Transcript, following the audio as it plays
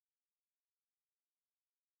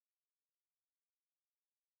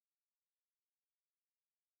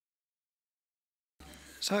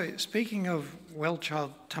So, speaking of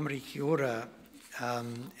well-child tamari ki ora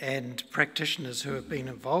and practitioners who have been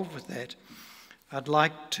involved with that, I'd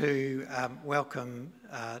like to welcome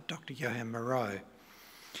Dr. Johan Morreau.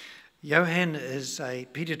 Johan is a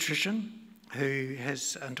paediatrician who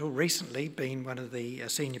has, until recently, been one of the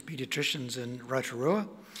senior paediatricians in Rotorua.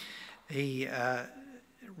 He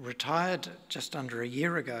retired just under a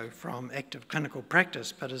year ago from active clinical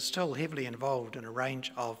practice, but is still heavily involved in a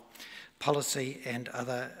range of policy and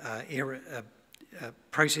other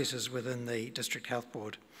processes within the District Health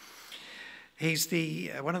Board. He's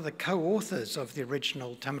one of the co-authors of the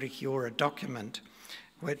original Tamari ki ora document,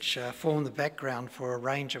 which formed the background for a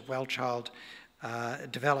range of well-child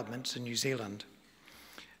developments in New Zealand.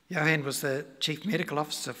 Johan was the Chief Medical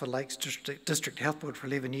Officer for Lakes District Health Board for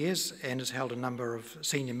 11 years and has held a number of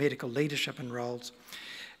senior medical leadership roles,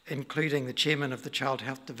 including the Chairman of the Child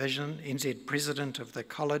Health Division, NZ President of the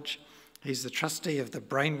College. He's the trustee of the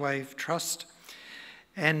Brainwave Trust,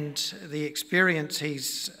 and the experience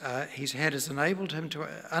he's had has enabled him to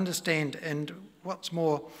understand and, what's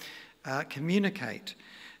more, communicate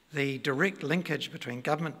the direct linkage between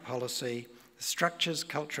government policy, the structures,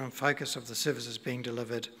 culture and focus of the services being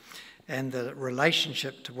delivered, and the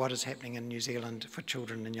relationship to what is happening in New Zealand for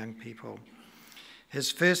children and young people.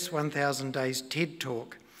 His first 1000 Days TED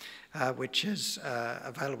Talk, which is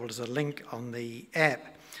available as a link on the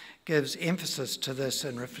app, gives emphasis to this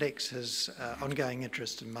and reflects his ongoing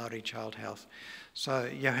interest in Māori child health. So,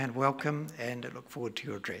 Johan, welcome, and I look forward to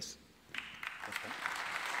your address.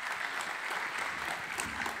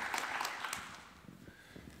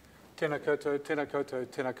 Tēnā koutou, tēnā koutou,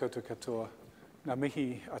 tēnā koutou katoa. Ngā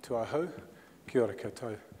mihi atu ahau, kia ora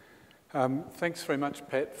koutou. Thanks very much,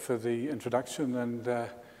 Pat, for the introduction, and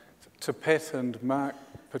to Pat and Mark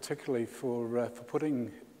particularly for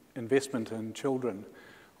putting investment in children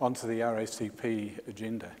onto the RACP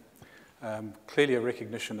agenda. Clearly a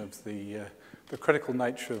recognition of the critical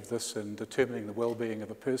nature of this in determining the well-being of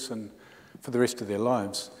a person for the rest of their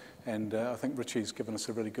lives. And I think Richie's given us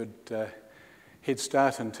a really good head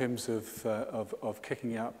start in terms of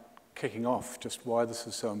kicking off just why this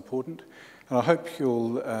is so important. And I hope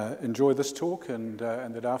you'll enjoy this talk and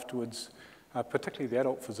that afterwards, particularly the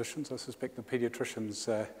adult physicians, I suspect the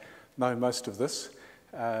paediatricians know most of this,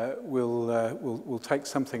 will take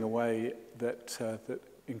something away that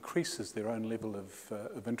increases their own level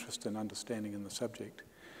of interest and understanding in the subject.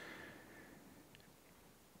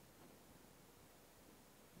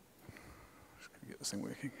 Just going to get this thing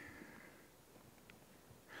working.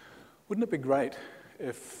 Wouldn't it be great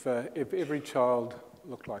if every child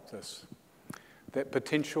looked like this? That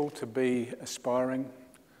potential to be aspiring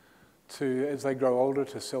to, as they grow older,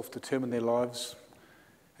 to self-determine their lives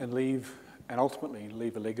and ultimately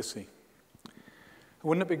leave a legacy.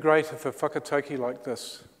 Wouldn't it be great if a whakatauki like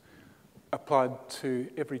this applied to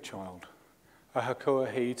every child?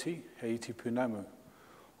 Ahakoa he iti punamu.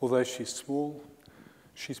 Although she's small,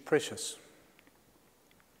 she's precious.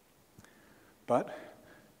 But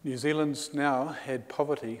New Zealand's now had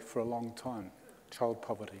poverty for a long time, child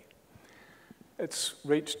poverty. It's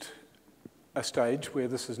reached a stage where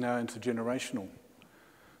this is now intergenerational.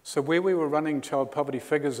 So where we were running child poverty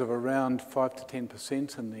figures of around 5 to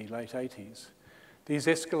 10% in the late 80s, these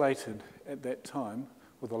escalated at that time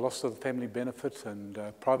with the loss of the family benefit and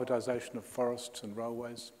privatisation of forests and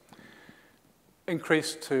railways,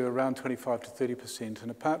 increased to around 25 to 30%, and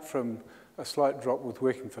apart from a slight drop with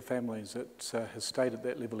working for families, it has stayed at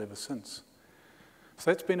that level ever since. So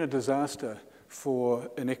that's been a disaster for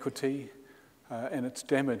inequity, and it's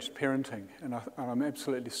damaged parenting, and I'm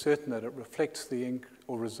absolutely certain that it reflects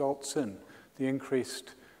or results in the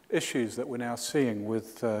increased issues that we're now seeing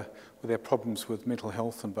with our problems with mental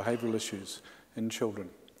health and behavioural issues in children.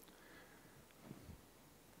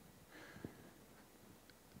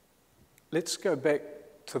 Let's go back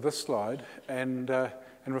to this slide and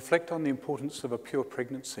reflect on the importance of a pure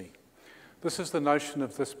pregnancy. This is the notion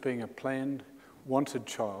of this being a planned, wanted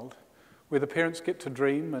child, where the parents get to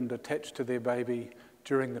dream and attach to their baby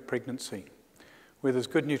during the pregnancy, where there's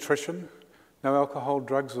good nutrition, no alcohol,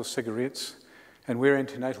 drugs or cigarettes, and where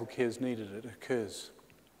antenatal care is needed, it occurs.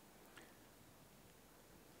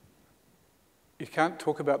 You can't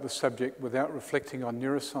talk about this subject without reflecting on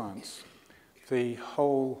neuroscience, the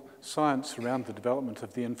whole science around the development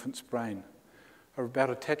of the infant's brain, about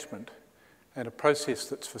attachment and a process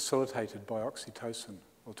that's facilitated by oxytocin.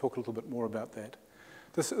 We'll talk a little bit more about that.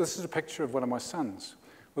 This is a picture of one of my sons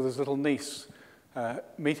with his little niece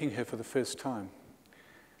meeting her for the first time.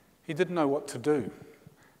 He didn't know what to do.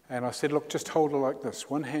 And I said, look, just hold her like this.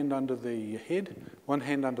 One hand under the head, one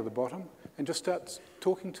hand under the bottom, and just start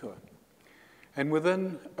talking to her. And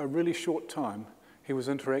within a really short time, he was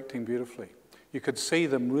interacting beautifully. You could see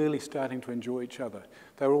them really starting to enjoy each other.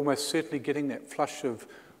 They were almost certainly getting that flush of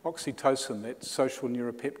oxytocin, that social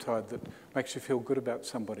neuropeptide that makes you feel good about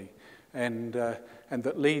somebody, and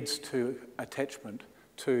that leads to attachment,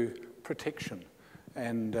 to protection,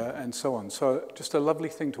 and so on. So just a lovely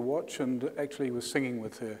thing to watch, and actually was singing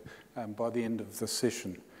with her by the end of the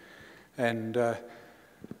session. And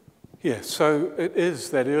so it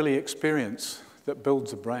is that early experience that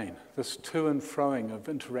builds a brain, this to and froing of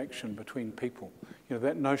interaction between people. You know,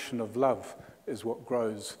 that notion of love is what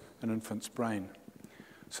grows an infant's brain.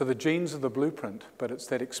 So the genes are the blueprint, but it's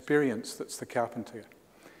that experience that's the carpenter.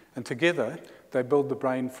 And together, they build the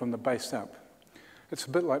brain from the base up. It's a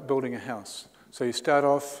bit like building a house. So you start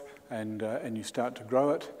off and you start to grow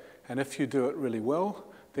it, and if you do it really well,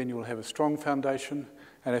 then you will have a strong foundation,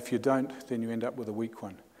 and if you don't, then you end up with a weak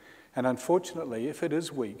one. And unfortunately, if it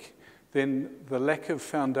is weak, then the lack of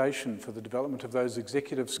foundation for the development of those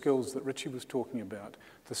executive skills that Richie was talking about,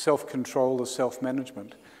 the self-control, the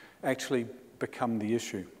self-management, actually become the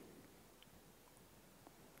issue.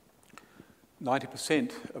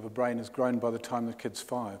 90% of a brain is grown by the time the kid's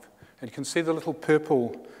 5. And you can see the little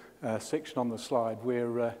purple section on the slide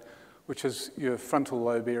which is your frontal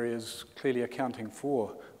lobe areas clearly accounting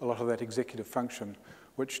for a lot of that executive function,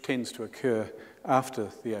 which tends to occur after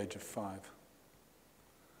the age of 5.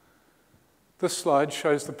 This slide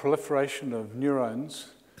shows the proliferation of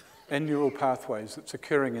neurons and neural pathways that's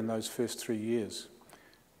occurring in those first 3 years.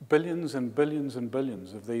 Billions and billions and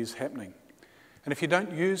billions of these happening. And if you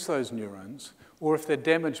don't use those neurons, or if they're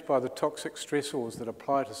damaged by the toxic stressors that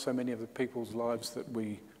apply to so many of the people's lives that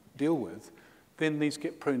we deal with, then these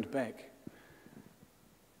get pruned back.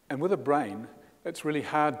 And with a brain, it's really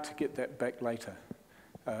hard to get that back later.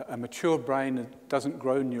 A mature brain doesn't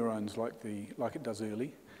grow neurons like it does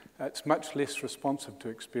early. It's much less responsive to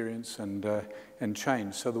experience and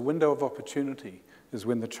change. So the window of opportunity is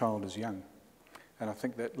when the child is young. And I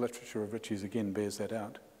think that literature of Richie's again bears that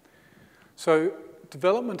out. So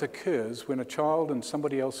development occurs when a child and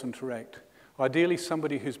somebody else interact, ideally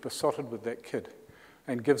somebody who's besotted with that kid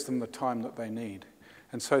and gives them the time that they need.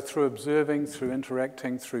 And so through observing, through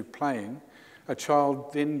interacting, through playing, a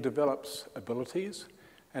child then develops abilities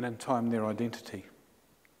and in time their identity.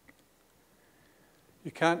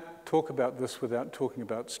 You can't talk about this without talking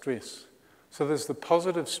about stress. So there's the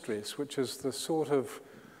positive stress, which is the sort of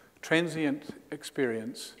transient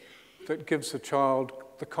experience that gives a child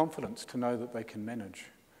the confidence to know that they can manage.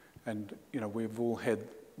 And, you know, we've all had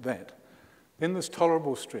that. Then there's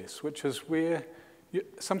tolerable stress, which is where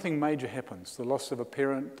something major happens, the loss of a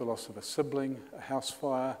parent, the loss of a sibling, a house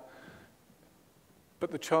fire,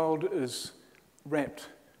 but the child is wrapped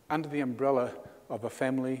under the umbrella of a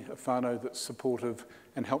family, a whānau that's supportive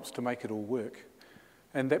and helps to make it all work.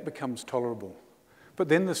 And that becomes tolerable. But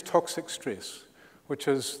then there's toxic stress, which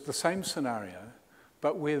is the same scenario,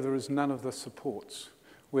 but where there is none of the supports,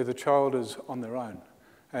 where the child is on their own.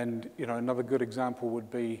 And, you know, another good example would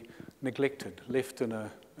be neglected, left in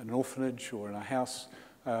an orphanage or in a house,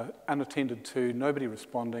 unattended to, nobody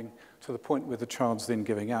responding, to the point where the child's then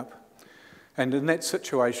giving up. And in that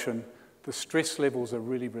situation, the stress levels are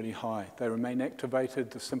really, really high. They remain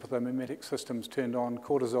activated, the sympathomimetic system's turned on,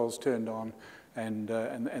 cortisol's turned on, and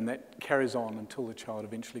that carries on until the child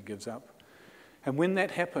eventually gives up. And when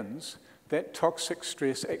that happens, that toxic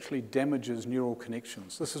stress actually damages neural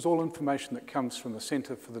connections. This is all information that comes from the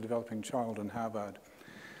Center for the Developing Child in Harvard.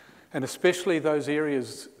 And especially those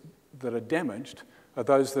areas that are damaged are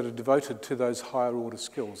those that are devoted to those higher order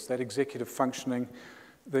skills, that executive functioning,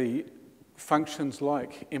 the functions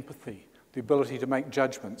like empathy, the ability to make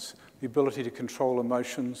judgments, the ability to control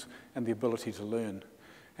emotions, and the ability to learn.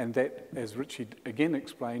 And that, as Richie again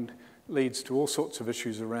explained, leads to all sorts of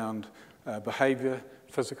issues around behaviour,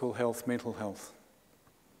 physical health, mental health.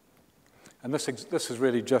 And this is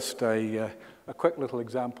really just a quick little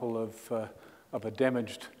example of a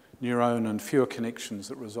damaged neuron and fewer connections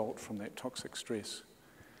that result from that toxic stress.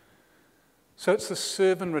 So it's the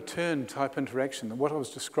serve and return type interaction, what I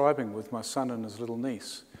was describing with my son and his little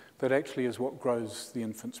niece, that actually is what grows the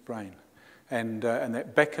infant's brain. And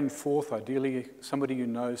that back and forth, ideally somebody you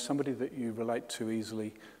know, somebody that you relate to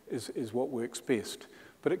easily, is what works best.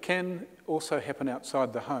 But it can also happen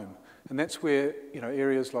outside the home. And that's where, you know,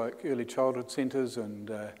 areas like early childhood centres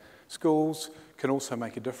and schools can also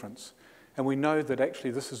make a difference. And we know that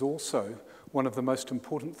actually this is also one of the most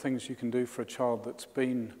important things you can do for a child that's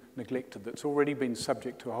been neglected, that's already been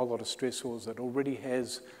subject to a whole lot of stressors, that already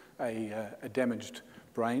has a damaged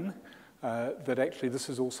brain, that actually this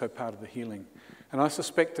is also part of the healing. And I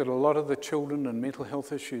suspect that a lot of the children and mental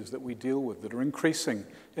health issues that we deal with that are increasing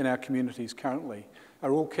in our communities currently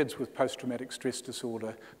are all kids with post-traumatic stress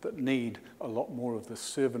disorder that need a lot more of this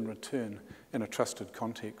serve and return in a trusted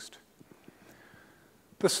context.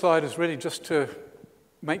 This slide is really just to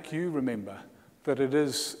make you remember that it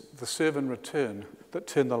is the serve and return that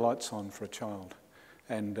turn the lights on for a child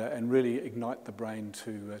and really ignite the brain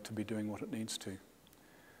to be doing what it needs to.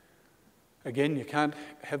 Again, you can't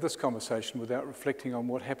have this conversation without reflecting on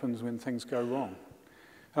what happens when things go wrong.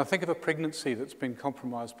 And I think of a pregnancy that's been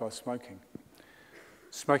compromised by smoking.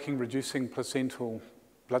 Smoking reducing placental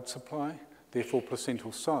blood supply, therefore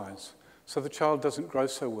placental size, so the child doesn't grow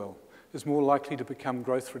so well, is more likely to become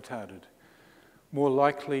growth retarded, more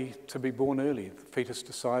likely to be born early. The fetus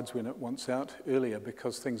decides when it wants out earlier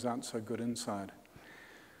because things aren't so good inside.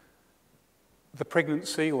 The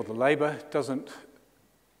pregnancy or the labour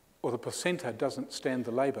or the placenta doesn't stand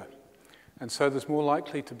the labour. And so there's more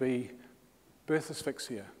likely to be birth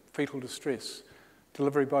asphyxia, fetal distress,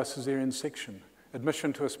 delivery by caesarean section,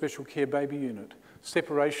 admission to a special care baby unit,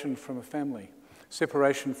 separation from a family,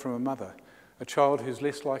 separation from a mother, a child who's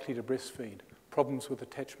less likely to breastfeed, problems with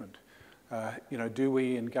attachment. Do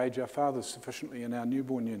we engage our fathers sufficiently in our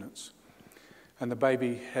newborn units? And the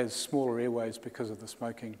baby has smaller airways because of the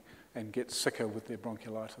smoking and gets sicker with their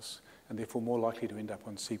bronchiolitis, and therefore more likely to end up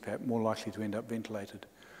on CPAP, more likely to end up ventilated.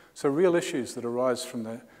 So real issues that arise from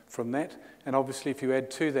that, and obviously if you add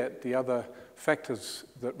to that the other factors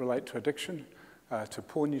that relate to addiction, to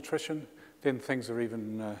poor nutrition, then things are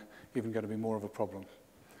even going to be more of a problem.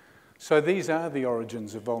 So these are the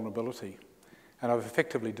origins of vulnerability, and I've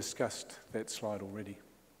effectively discussed that slide already.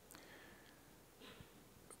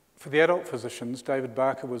 For the adult physicians, David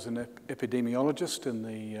Barker was an epidemiologist in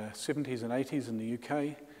the 70s and 80s in the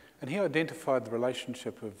UK, and he identified the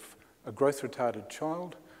relationship of a growth-retarded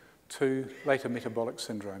child to later metabolic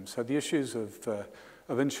syndrome. So the issues of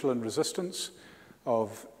insulin resistance,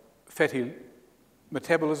 of fatty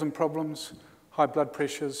metabolism problems, high blood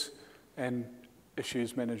pressures, and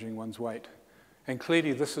issues managing one's weight. And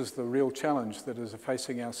clearly this is the real challenge that is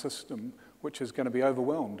facing our system, which is going to be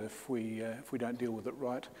overwhelmed if we don't deal with it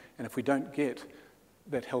right, and if we don't get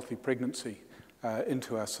that healthy pregnancy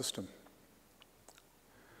into our system.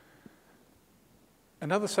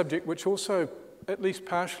 Another subject which also at least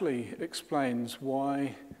partially explains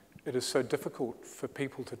why it is so difficult for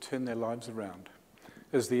people to turn their lives around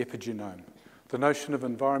is the epigenome, the notion of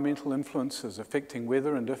environmental influences affecting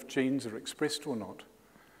whether and if genes are expressed or not.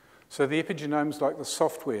 So the epigenome is like the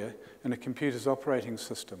software in a computer's operating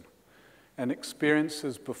system, and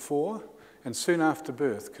experiences before and soon after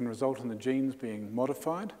birth can result in the genes being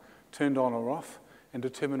modified, turned on or off, and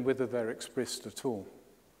determine whether they're expressed at all.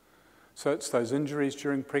 So it's those injuries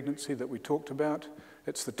during pregnancy that we talked about,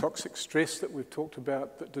 it's the toxic stress that we've talked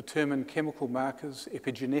about that determine chemical markers,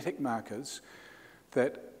 epigenetic markers,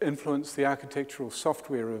 that influence the architectural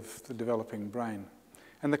software of the developing brain.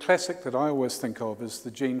 And the classic that I always think of is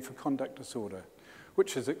the gene for conduct disorder,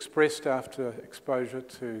 which is expressed after exposure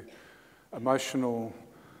to emotional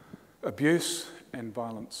abuse and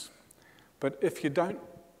violence. But if you don't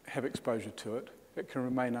have exposure to it, it can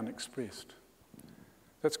remain unexpressed.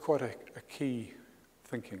 That's quite a key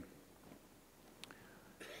thinking.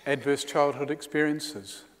 Adverse childhood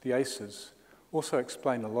experiences, the ACEs, also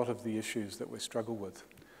explain a lot of the issues that we struggle with.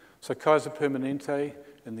 So Kaiser Permanente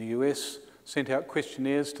in the US sent out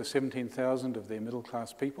questionnaires to 17,000 of their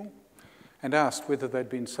middle-class people and asked whether they'd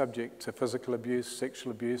been subject to physical abuse,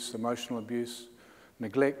 sexual abuse, emotional abuse,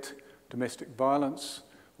 neglect, domestic violence,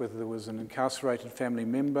 whether there was an incarcerated family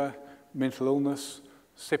member, mental illness,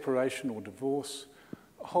 separation or divorce,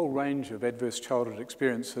 a whole range of adverse childhood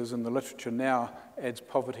experiences, and the literature now adds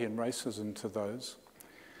poverty and racism to those.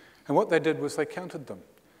 And what they did was they counted them,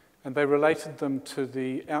 and they related them to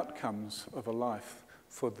the outcomes of a life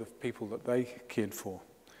for the people that they cared for.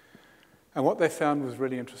 And what they found was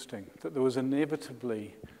really interesting, that there was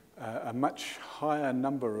inevitably a much higher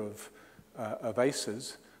number of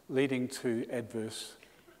ACEs leading to adverse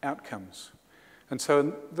outcomes. And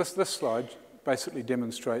so this slide basically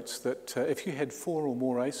demonstrates that if you had 4 or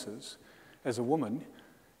more ACEs as a woman,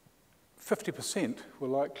 50% were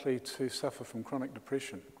likely to suffer from chronic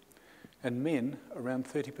depression, and men around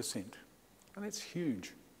 30%. And that's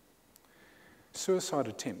huge. Suicide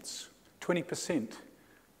attempts, 20%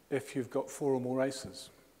 if you've got 4 or more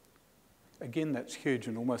ACEs. Again, that's huge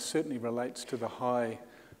and almost certainly relates to the high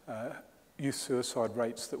youth suicide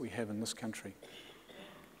rates that we have in this country.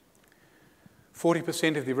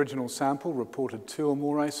 40% of the original sample reported 2 or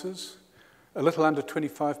more ACEs, a little under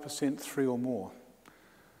 25% 3 or more.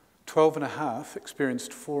 12.5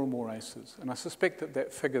 experienced 4 or more ACEs, and I suspect that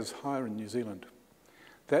that figure's higher in New Zealand.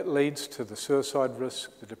 That leads to the suicide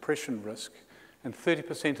risk, the depression risk, and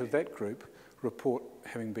 30% of that group report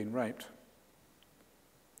having been raped.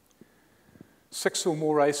 6 or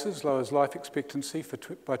more ACEs lowers life expectancy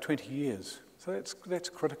by 20 years, so that's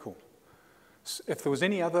critical. If there was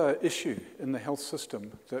any other issue in the health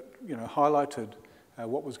system that highlighted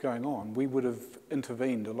what was going on, we would have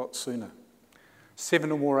intervened a lot sooner.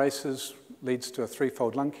 7 or more ACEs leads to a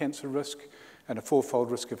 3-fold lung cancer risk and a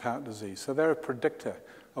 4-fold risk of heart disease. So they're a predictor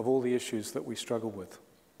of all the issues that we struggle with.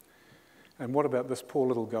 And what about this poor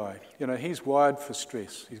little guy? He's wired for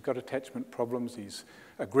stress. He's got attachment problems. He's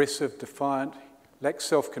aggressive, defiant, lacks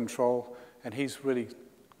self-control, and he's living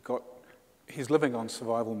on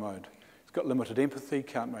survival mode. He's got limited empathy,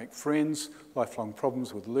 can't make friends, lifelong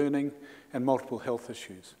problems with learning, and multiple health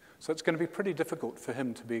issues. So it's going to be pretty difficult for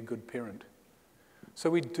him to be a good parent. So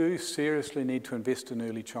we do seriously need to invest in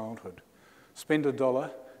early childhood. Spend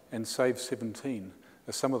 $1 and save 17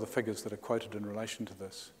 are some of the figures that are quoted in relation to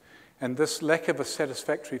this. And this lack of a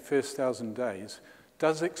satisfactory first 1,000 days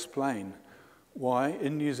does explain why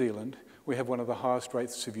in New Zealand we have one of the highest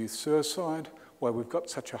rates of youth suicide, why we've got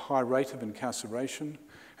such a high rate of incarceration,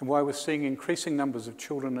 and why we're seeing increasing numbers of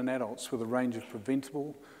children and adults with a range of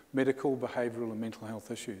preventable, medical, behavioural and mental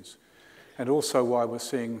health issues, and also why we're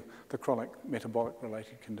seeing the chronic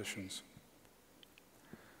metabolic-related conditions.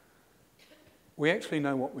 We actually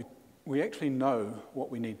know what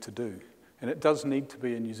we need to do, and it does need to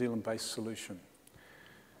be a New Zealand-based solution.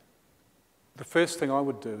 The first thing I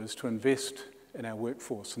would do is to invest in our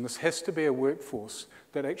workforce, and this has to be a workforce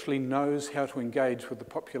that actually knows how to engage with the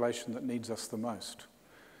population that needs us the most.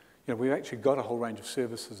 We've actually got a whole range of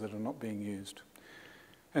services that are not being used.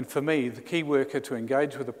 And for me, the key worker to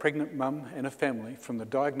engage with a pregnant mum and a family from the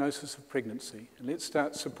diagnosis of pregnancy, and let's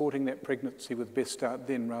start supporting that pregnancy with Best Start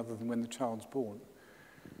then rather than when the child's born,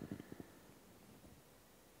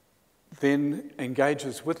 then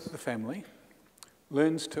engages with the family,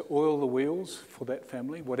 learns to oil the wheels for that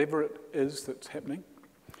family, whatever it is that's happening,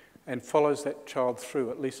 and follows that child through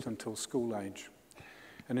at least until school age.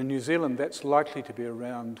 And in New Zealand, that's likely to be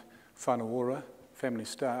around whānau ora, family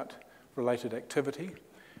start, related activity,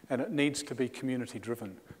 and it needs to be community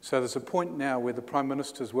driven. So there's a point now where the Prime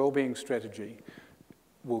Minister's wellbeing strategy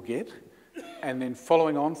will get, and then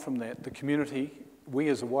following on from that, the community, we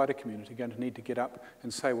as a wider community, are going to need to get up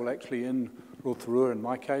and say, well, actually in Rotorua, in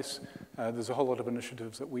my case, there's a whole lot of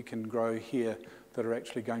initiatives that we can grow here that are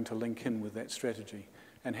actually going to link in with that strategy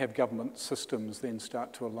and have government systems then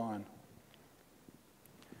start to align.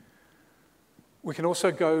 We can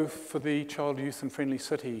also go for the child, youth and friendly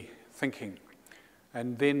city thinking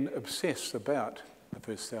and then obsess about the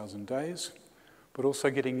first 1,000 days, but also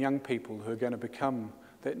getting young people who are going to become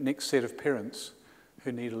that next set of parents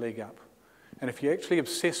who need a leg up. And if you actually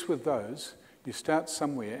obsess with those, you start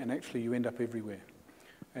somewhere and actually you end up everywhere.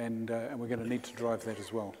 And we're going to need to drive that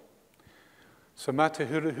as well. So mā te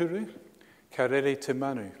huruhuru, ka rere te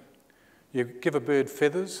manu. You give a bird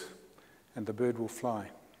feathers and the bird will fly.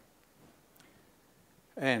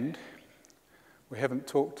 And we haven't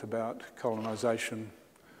talked about colonisation,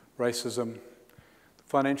 racism,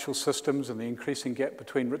 financial systems and the increasing gap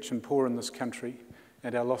between rich and poor in this country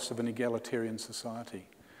and our loss of an egalitarian society.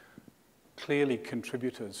 Clearly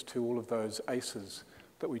contributors to all of those ACEs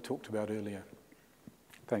that we talked about earlier.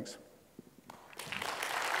 Thanks.